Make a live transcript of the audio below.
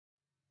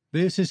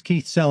This is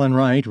Keith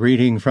Sellenwright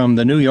reading from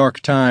the New York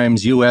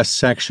Times U.S.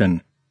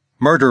 section.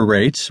 Murder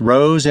rates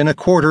rose in a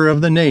quarter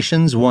of the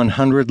nation's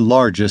 100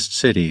 largest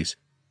cities.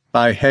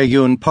 By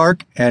Haeyoun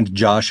Park and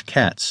Josh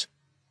Katz.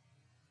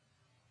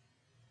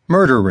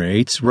 Murder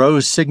rates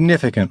rose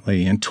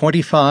significantly in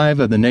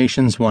 25 of the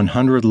nation's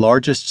 100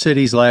 largest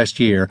cities last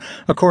year,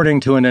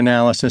 according to an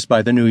analysis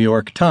by the New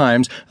York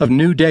Times of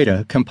new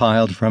data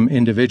compiled from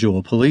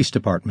individual police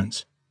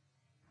departments.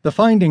 The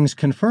findings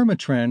confirm a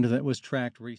trend that was tracked recently.